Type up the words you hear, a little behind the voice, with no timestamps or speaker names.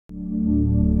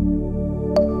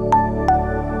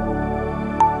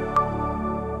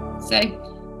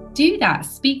So do that.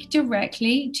 Speak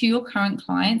directly to your current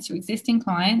clients, your existing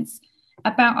clients,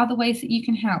 about other ways that you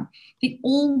can help. They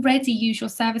already use your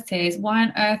services. Why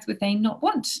on earth would they not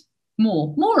want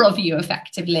more of you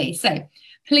effectively? So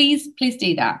please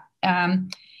do that.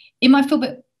 It might feel a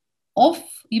bit off.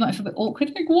 You might feel a bit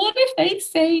awkward. Like, what if they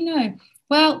say no?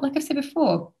 Well, like I've said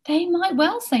before, they might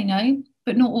well say no,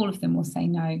 but not all of them will say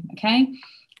no. Okay.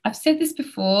 I've said this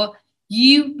before.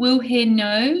 You will hear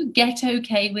no. Get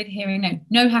okay with hearing no.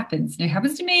 No happens. No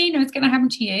happens to me. No, it's going to happen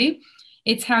to you.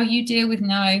 It's how you deal with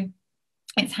no.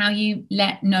 It's how you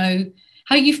let no,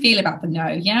 how you feel about the no.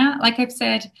 Yeah. Like I've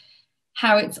said,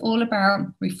 how it's all about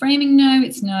reframing no.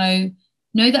 It's no,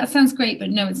 that sounds great, but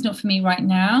no, it's not for me right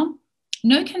now.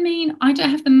 No can mean I don't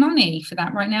have the money for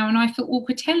that right now, and I feel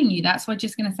awkward telling you that, so I'm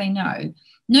just going to say no.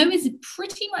 No is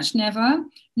pretty much never.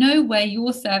 No way,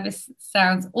 your service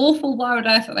sounds awful. Why would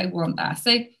I thought they want that?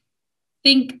 So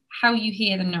think how you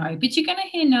hear the no. But you're going to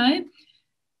hear no.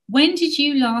 When did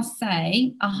you last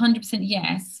say 100%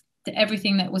 yes to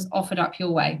everything that was offered up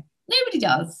your way? Nobody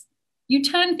does. You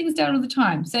turn things down all the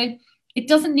time. So it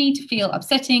doesn't need to feel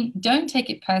upsetting. Don't take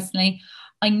it personally.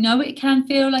 I know it can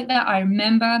feel like that. I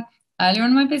remember earlier on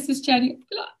in my business journey,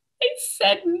 I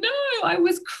said no, I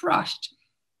was crushed.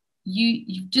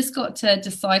 You've just got to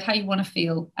decide how you want to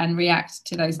feel and react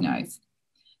to those no's.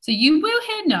 So you will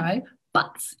hear no,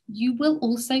 but you will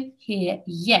also hear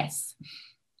yes.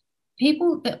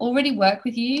 People that already work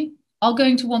with you are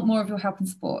going to want more of your help and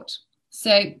support.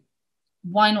 So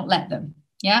why not let them?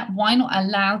 Yeah, why not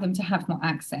allow them to have more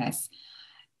access?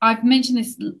 I've mentioned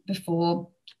this before.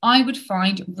 I would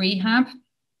find rehab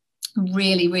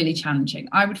really, really challenging.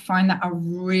 I would find that a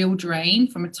real drain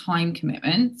from a time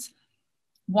commitment.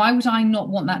 Why would I not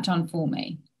want that done for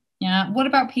me? Yeah. What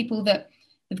about people that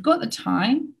they've got the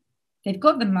time, they've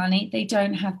got the money, they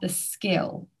don't have the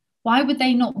skill? Why would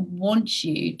they not want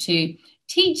you to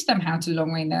teach them how to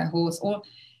long rein their horse, or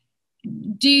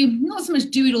not so much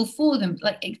do it all for them,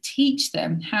 like teach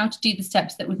them how to do the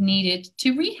steps that were needed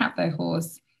to rehab their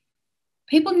horse?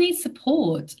 People need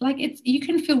support. Like you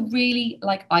can feel really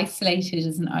like isolated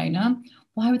as an owner.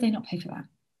 Why would they not pay for that?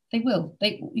 They will.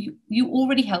 You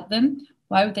already help them.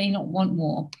 Why would they not want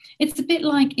more? It's a bit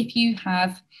like if you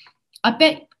have, I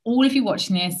bet all of you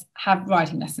watching this have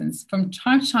riding lessons from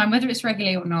time to time, whether it's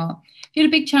regularly or not. If you had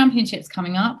a big championships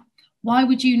coming up, why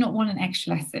would you not want an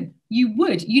extra lesson? You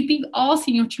would. You'd be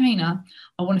asking your trainer,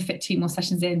 I want to fit 2 more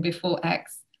sessions in before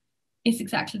X. It's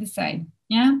exactly the same.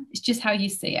 Yeah. It's just how you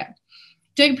see it.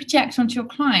 Don't project onto your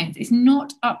clients. It's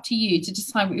not up to you to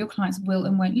decide what your clients will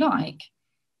and won't like.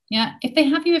 Yeah. If they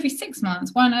have you every 6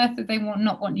 months, why on earth would they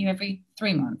not want you every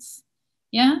 3 months?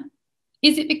 Yeah.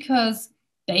 Is it because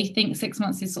they think 6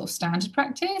 months is sort of standard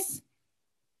practice?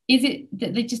 Is it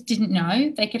that they just didn't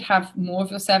know they could have more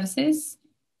of your services?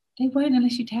 They won't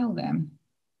unless you tell them.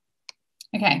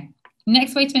 Okay.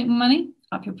 Next way to make more money,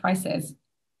 up your prices.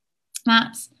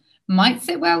 That might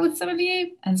sit well with some of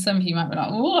you, and some of you might be like,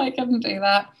 oh, I couldn't do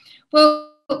that. Well,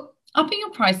 upping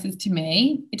your prices, to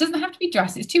me, it doesn't have to be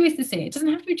drastic. It's 2 ways to see it. It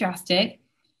doesn't have to be drastic.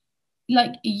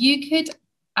 Like you could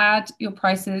add your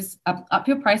prices, up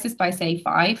your prices by say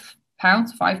 £5,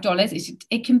 $5.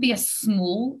 It can be a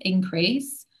small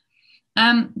increase,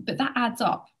 but that adds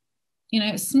up. You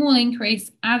know, a small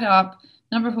increase, add up,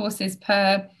 number of horses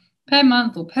per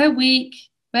month or per week.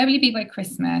 Where will you be by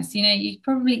Christmas? You know, you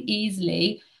probably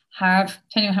easily have,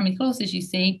 depending on how many horses you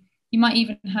see, you might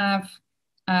even have,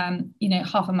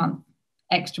 half a month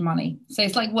extra money. So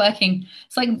it's like working,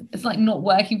 it's like not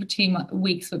working for 2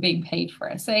 weeks but being paid for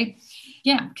it. So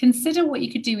yeah, consider what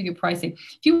you could do with your pricing.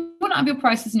 If you want to up your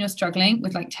prices and you're struggling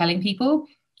with like telling people,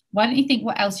 why don't you think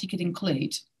what else you could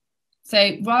include?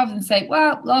 So rather than say,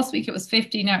 well, last week it was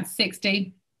 50, now it's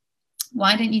 60.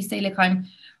 Why don't you say, look, I'm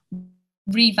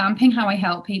revamping how I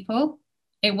help people.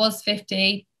 It was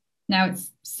 50, now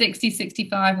it's 60,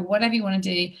 65, or whatever you want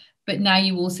to do. But now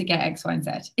you also get X, Y, and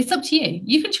Z. It's up to you.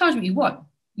 You can charge what you want.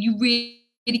 You really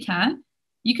can.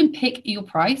 You can pick your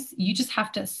price. You just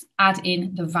have to add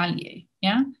in the value.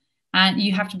 Yeah. And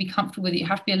you have to be comfortable with it. You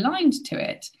have to be aligned to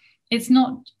it. It's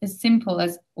not as simple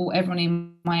as, oh, everyone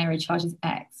in my area charges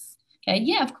X. Okay.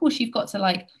 Yeah, of course, you've got to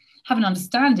like have an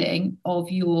understanding of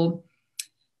your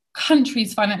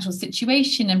country's financial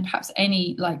situation and perhaps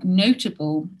any like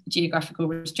notable geographical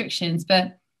restrictions.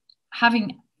 But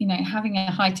having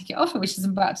a high ticket offer, which is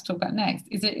I'm about to talk about next,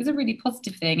 is a really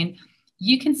positive thing. And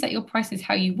you can set your prices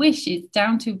how you wish. It's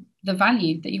down to the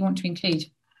value that you want to include.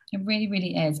 It really,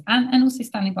 really is. And also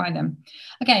standing by them.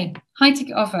 Okay, high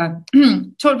ticket offer.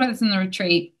 Talked about this in the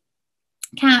retreat.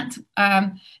 Kat,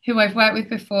 who I've worked with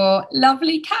before.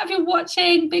 Lovely Kat, if you're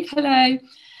watching, big hello.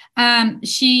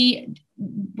 She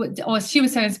was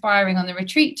so inspiring on the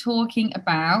retreat, talking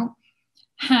about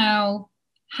how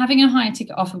having a higher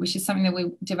ticket offer, which is something that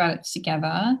we developed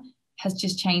together, has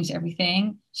just changed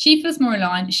everything. She feels more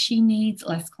aligned. She needs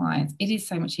less clients. It is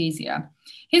so much easier.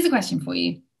 Here's a question for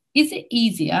you. Is it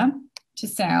easier to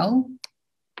sell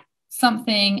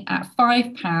something at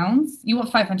 £5? You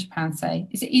want £500, say.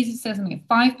 Is it easier to sell something at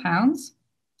 £5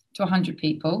 to 100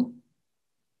 people?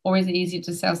 Or is it easier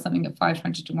to sell something at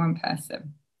 500 to one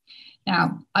person?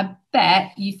 Now, I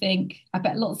bet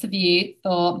lots of you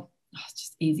thought, oh, it's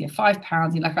just easier,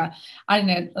 £5. You're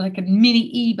like like a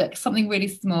mini ebook, something really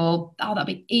small. Oh, that'd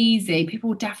be easy. People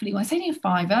will definitely want. It's only a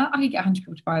 £5. I could get 100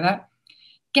 people to buy that.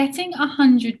 Getting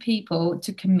 100 people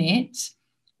to commit,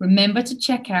 remember to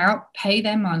check out, pay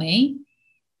their money,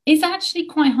 is actually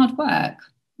quite hard work.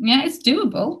 Yeah, it's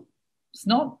doable. It's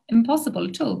not impossible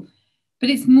at all, but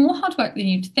it's more hard work than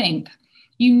you'd think.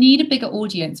 You need a bigger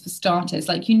audience for starters.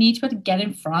 Like, you need to be able to get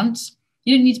in front.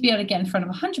 You don't need to be able to get in front of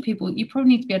 100 people. You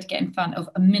probably need to be able to get in front of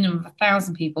a minimum of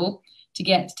 1,000 people to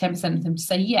get 10% of them to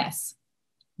say yes.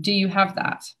 Do you have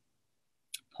that?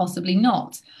 Possibly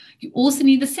not. You also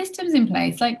need the systems in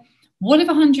place. Like, what if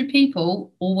 100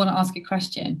 people all want to ask a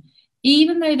question?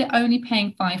 Even though they're only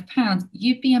paying £5,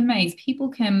 you'd be amazed. People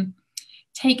can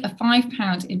take a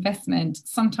 £5 investment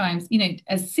sometimes,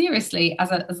 as seriously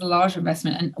as a larger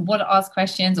investment, and want to ask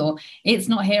questions, or it's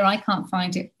not here, I can't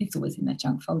find it. It's always in their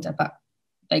junk folder, but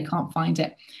they can't find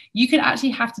it. You could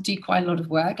actually have to do quite a lot of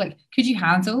work. Like, could you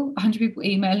handle 100 people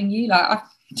emailing you? Like, I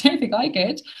don't think I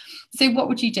could. So what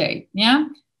would you do? Yeah.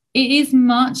 It is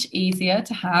much easier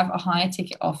to have a higher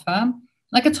ticket offer,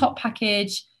 like a top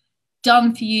package,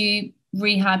 done for you,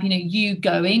 rehab, you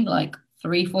going like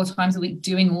 3-4 times a week,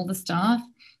 doing all the stuff,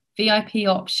 VIP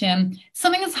option,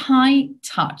 something that's high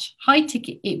touch, high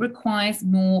ticket. It requires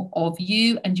more of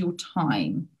you and your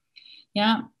time.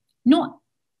 Yeah.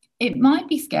 It might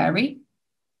be scary,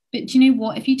 but do you know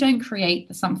what? If you don't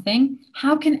create something,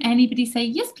 how can anybody say,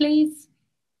 yes, please?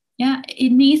 Yeah,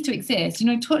 it needs to exist.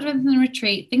 Talk about it in the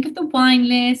retreat. Think of the wine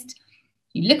list.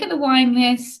 You look at the wine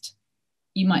list.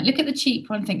 You might look at the cheap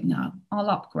one and think, no, I'll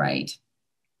upgrade.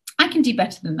 I can do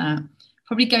better than that.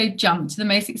 Probably go jump to the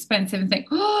most expensive and think,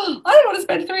 oh, I don't want to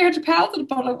spend £300 on a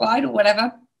bottle of wine or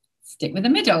whatever. Stick with the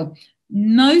middle.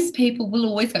 Most people will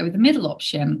always go with the middle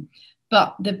option.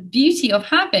 But the beauty of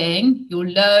having your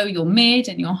low, your mid,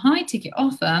 and your high ticket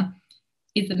offer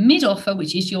is the mid offer,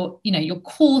 which is your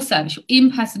core service, your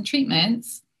in-person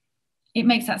treatments. It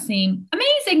makes that seem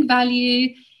amazing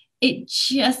value. It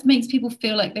just makes people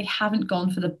feel like they haven't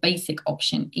gone for the basic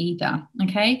option either.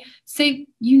 Okay, so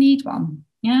you need one.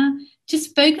 Yeah,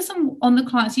 just focus on the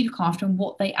clients you look after and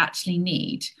what they actually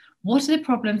need. What are the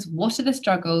problems? What are the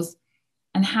struggles?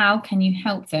 And how can you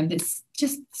help them? There's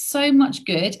just so much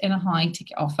good in a high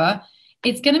ticket offer.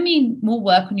 It's going to mean more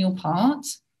work on your part,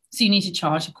 so you need to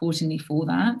charge accordingly for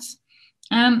that.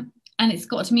 And it's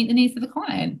got to meet the needs of the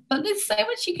client. But there's so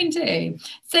much you can do.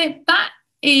 So that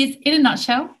is, in a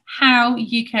nutshell, how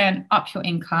you can up your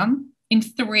income in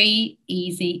 3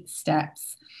 easy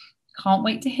steps. Can't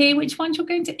wait to hear which ones you're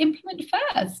going to implement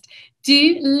first.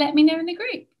 Do let me know in the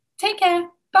group. Take care.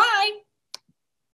 Bye.